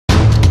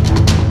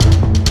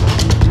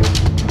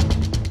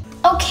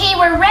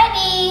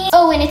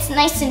Oh, and it's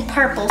nice and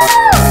purple. Oh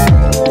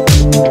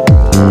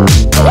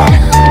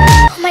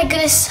my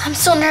goodness, I'm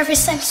so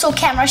nervous. I'm so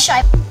camera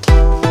shy.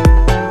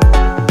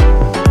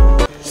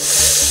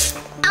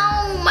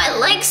 Ow, my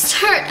legs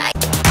hurt.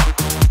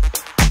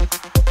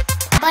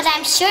 But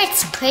I'm sure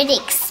it's pretty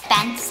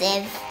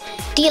expensive.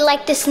 Do you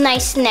like this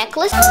nice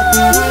necklace?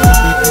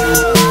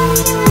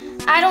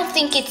 I don't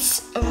think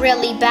it's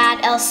really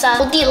bad, Elsa.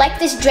 Well, do you like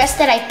this dress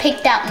that I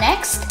picked out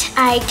next?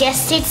 I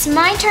guess it's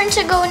my turn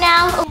to go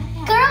now.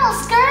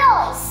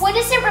 Girls! What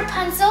is it,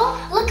 Rapunzel?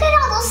 Look at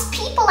all those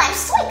people. I'm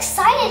so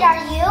excited, are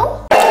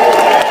you?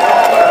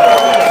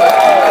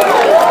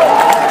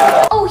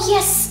 Oh,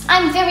 yes,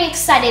 I'm very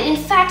excited. In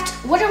fact,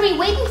 what are we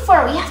waiting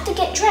for? We have to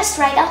get dressed,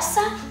 right,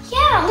 Elsa?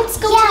 Yeah, let's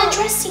go to the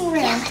dressing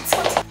room. Yeah, let's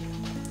go.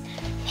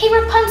 Hey,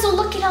 Rapunzel,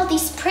 look at all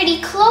these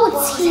pretty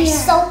clothes here. They're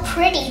so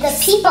pretty. The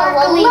people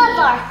will love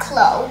our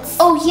clothes.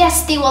 Oh,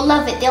 yes, they will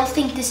love it. They'll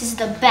think this is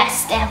the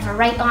best ever,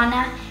 right,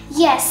 Anna?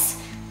 Yes.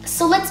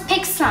 So let's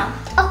pick some.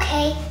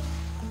 Okay.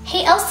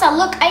 Hey, Elsa,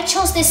 look, I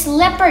chose this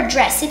leopard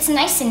dress. It's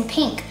nice and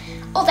pink.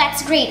 Oh,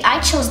 that's great. I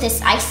chose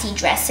this icy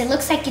dress. It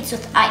looks like it's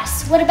with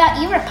ice. What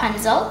about you,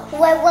 Rapunzel?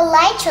 Well,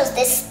 I chose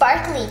this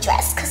sparkly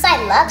dress because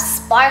I love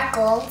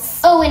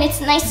sparkles. Oh, and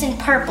it's nice and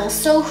purple.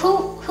 So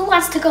who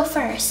wants to go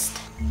first?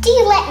 Do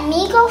you let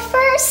me go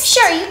first?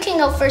 Sure, you can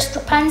go first,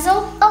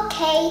 Rapunzel.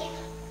 Okay.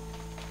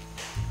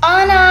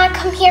 Anna,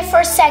 come here for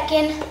a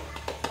second.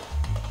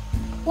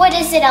 What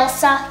is it,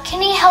 Elsa?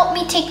 Can you help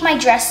me take my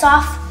dress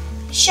off?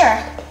 Sure.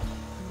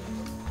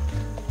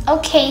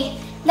 Okay,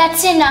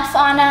 that's enough,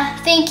 Anna.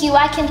 Thank you,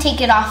 I can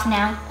take it off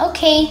now.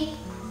 Okay.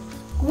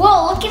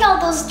 Whoa, look at all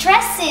those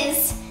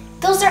dresses.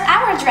 Those are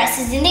our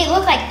dresses and they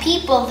look like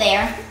people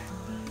there.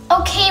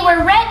 Okay,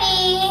 we're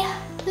ready.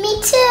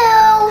 Me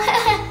too.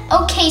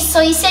 Okay,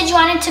 so you said you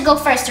wanted to go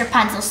first,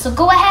 Rapunzel, so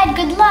go ahead,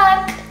 good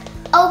luck.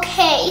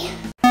 Okay.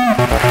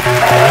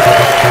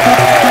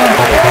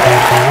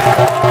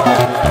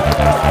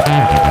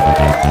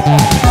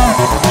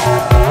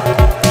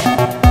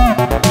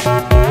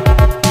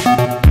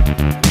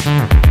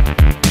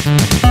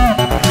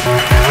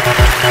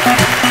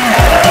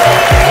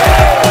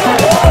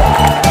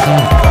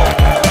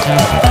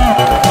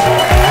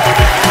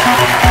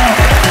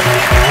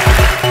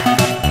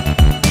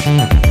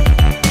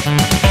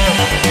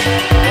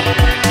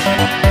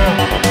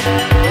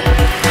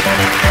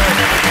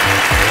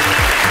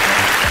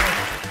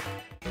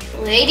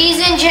 Ladies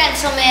and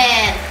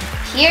gentlemen,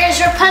 here's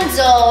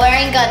Rapunzel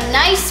wearing a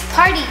nice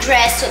party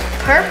dress with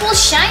purple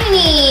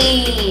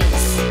shinies.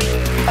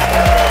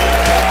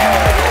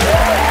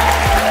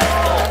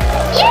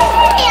 Yay!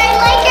 I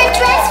like your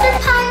dress,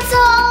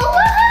 Rapunzel!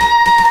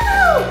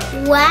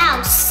 Woohoo!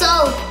 Wow,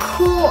 so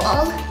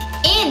cool.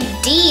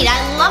 Indeed,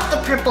 I love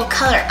the purple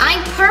color.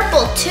 I'm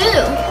purple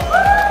too.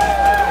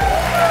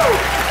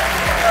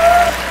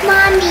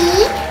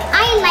 Mommy,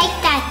 I like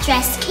that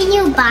dress. Can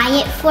you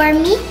buy it for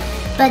me?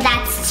 But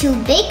that's too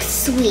big,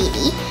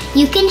 sweetie.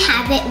 You can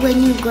have it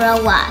when you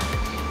grow up.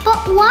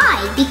 But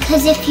why?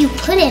 Because if you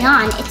put it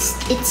on,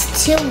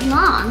 it's too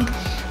long.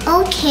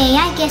 Okay,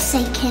 I guess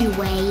I can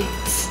wait.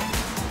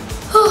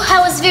 Oh, I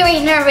was very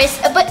nervous,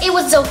 but it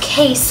was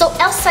okay. So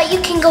Elsa,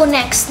 you can go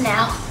next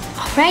now.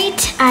 All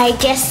right, I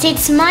guess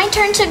it's my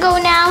turn to go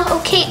now.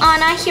 Okay,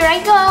 Anna, here I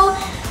go.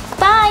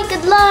 Bye,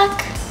 good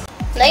luck.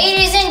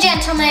 Ladies and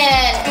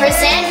gentlemen,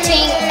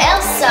 presenting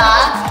Elsa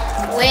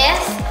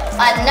with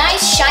a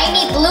nice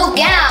shiny blue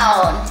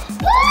gown.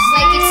 Looks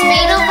like it's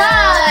made of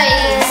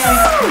ice.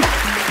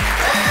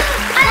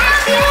 I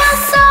love you,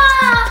 Elsa!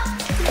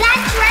 That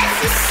dress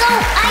is so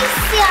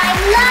icy. I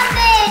love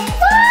it.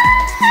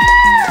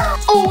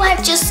 Oh,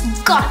 I've just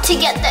got to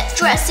get that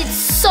dress. It's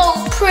so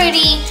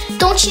pretty.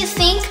 Don't you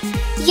think?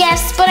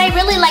 Yes, but I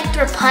really liked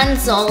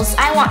Rapunzel's.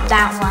 I want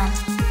that one.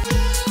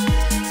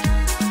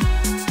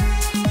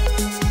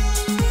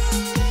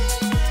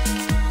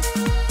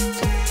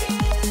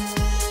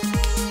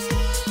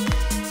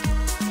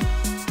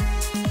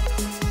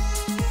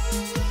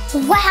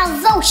 Wow,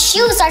 those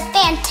shoes are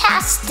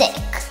fantastic.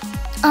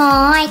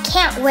 Oh, I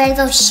can't wear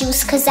those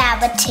shoes because I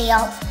have a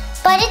tail.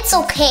 But it's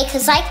okay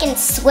because I can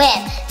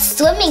swim.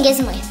 Swimming is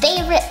my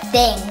favorite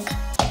thing.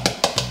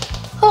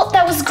 Oh,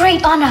 that was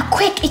great, Anna.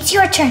 Quick, it's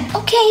your turn.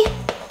 Okay.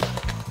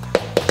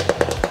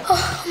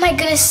 Oh my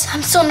goodness,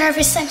 I'm so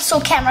nervous. I'm so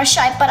camera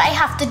shy, but I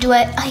have to do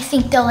it. I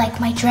think they'll like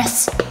my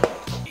dress.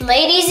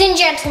 Ladies and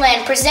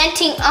gentlemen,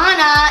 presenting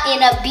Anna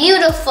in a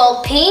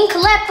beautiful pink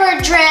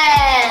leopard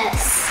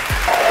dress.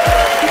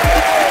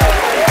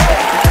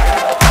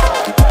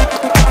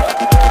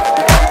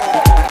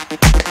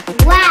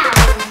 Wow,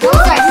 those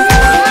are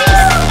nice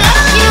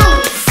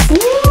shoes.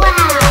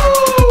 Wow.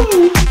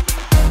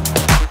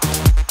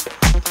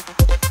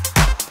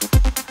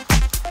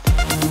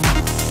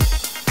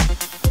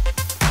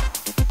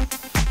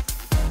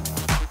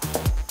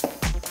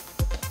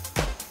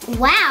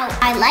 Wow,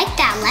 I like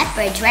that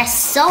leopard dress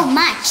so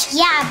much.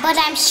 Yeah, but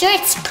I'm sure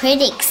it's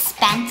pretty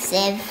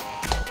expensive.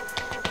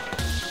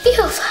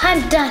 Phew,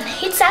 I'm done.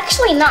 It's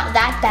actually not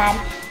that bad.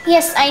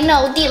 Yes, I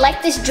know. Do you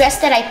like this dress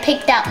that I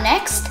picked out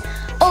next?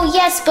 Oh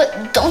yes,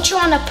 but don't you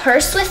want a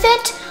purse with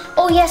it?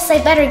 Oh yes,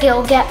 I better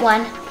go get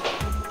one.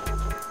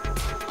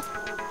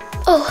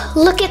 Oh,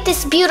 look at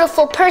this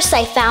beautiful purse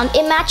I found.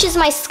 It matches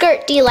my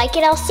skirt. Do you like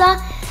it,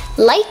 Elsa?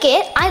 Like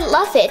it? I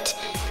love it.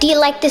 Do you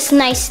like this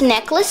nice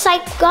necklace I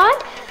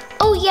got?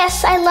 Oh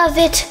yes, I love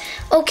it.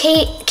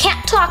 Okay,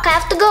 can't talk, I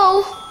have to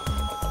go.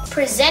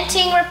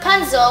 Presenting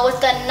Rapunzel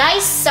with a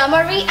nice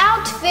summery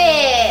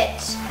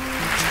outfit.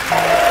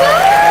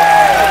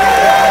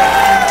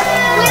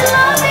 We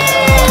love it!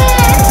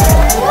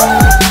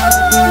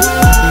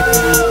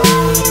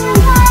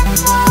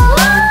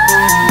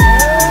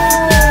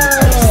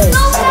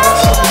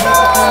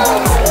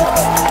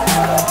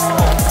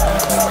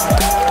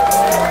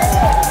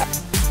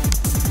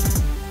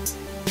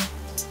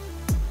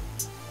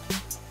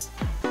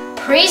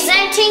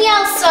 Presenting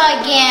Elsa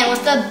again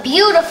with a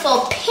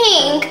beautiful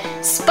pink,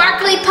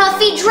 sparkly,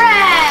 puffy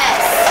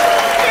dress.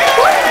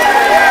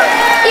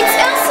 It's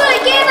Elsa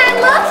again, I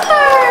love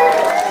her.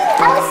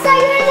 Elsa,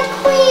 you're the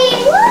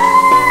queen.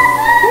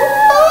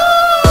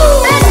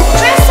 Best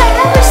dress I've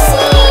ever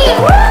seen.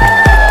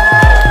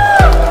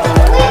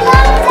 We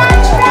love that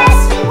dress.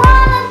 We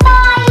want to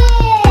buy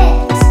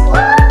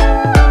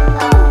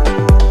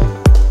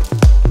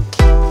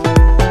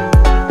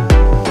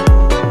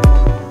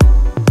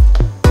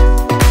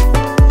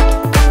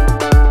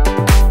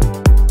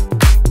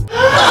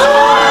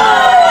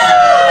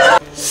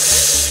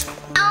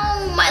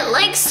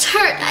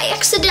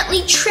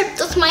accidentally tripped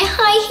with my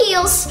high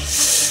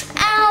heels.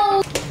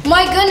 Ow!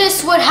 My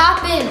goodness, what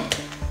happened?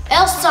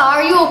 Elsa,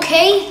 are you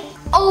okay?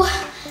 Oh,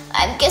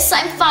 I guess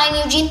I'm fine,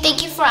 Eugene.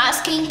 Thank you for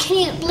asking. Can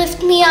you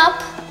lift me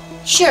up?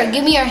 Sure,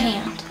 give me your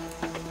hand.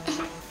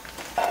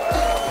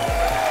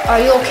 Are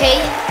you okay?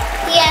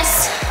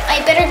 Yes,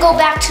 I better go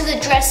back to the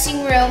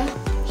dressing room.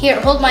 Here,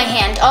 hold my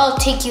hand. I'll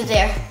take you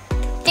there.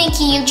 Thank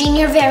you, Eugene.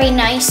 You're very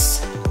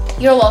nice.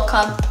 You're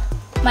welcome.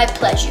 My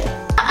pleasure.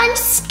 I'm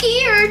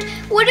scared.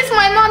 What if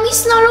my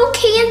mommy's not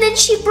okay and then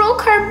she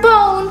broke her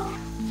bone?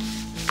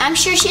 I'm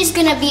sure she's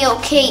gonna be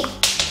okay.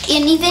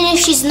 And even if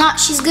she's not,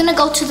 she's gonna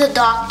go to the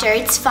doctor.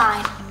 It's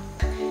fine.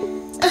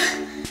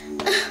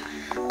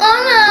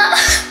 Anna!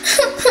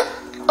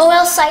 Oh,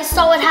 Elsa, I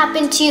saw what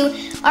happened to you.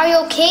 Are you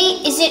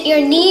okay? Is it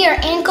your knee or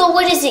ankle?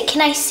 What is it?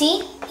 Can I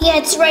see? Yeah,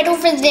 it's right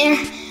over there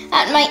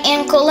at my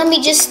ankle. Let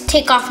me just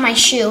take off my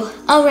shoe.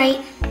 All right.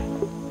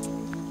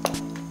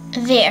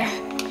 There.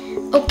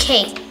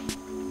 Okay.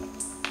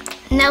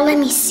 Now let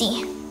me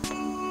see.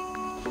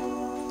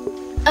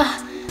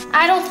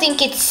 I don't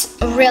think it's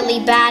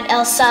really bad,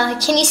 Elsa.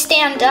 Can you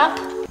stand up?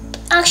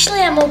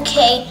 Actually, I'm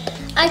okay.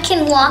 I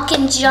can walk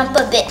and jump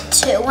a bit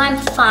too. I'm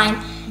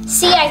fine.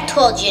 See, I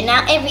told you.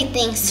 Now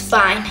everything's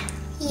fine.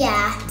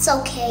 Yeah, it's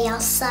okay,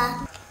 Elsa.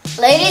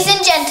 Ladies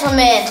and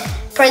gentlemen,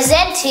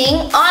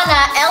 presenting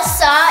Anna,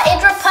 Elsa,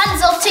 and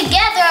Rapunzel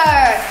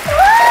together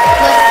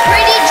with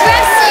pretty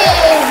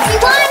dresses.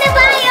 We want to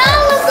buy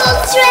all of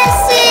those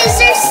dresses.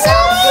 They're so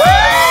pretty.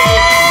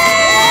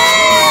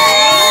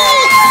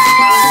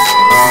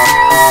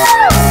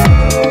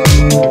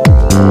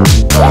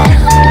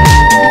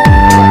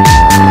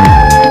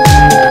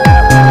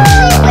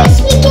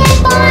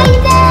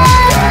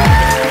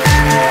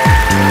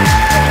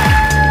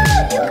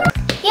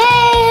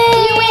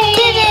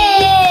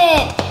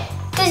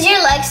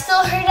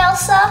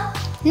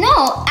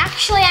 No,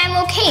 actually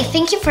I'm okay.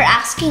 Thank you for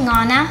asking,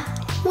 Anna.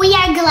 We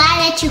are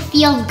glad that you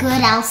feel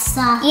good,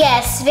 Elsa.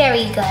 Yes,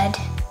 very good.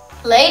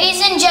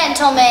 Ladies and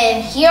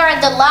gentlemen, here are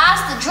the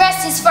last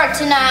dresses for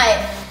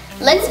tonight.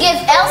 Let's give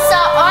Elsa,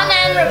 Anna,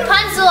 and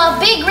Rapunzel a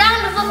big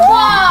round of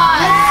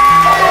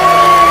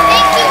applause.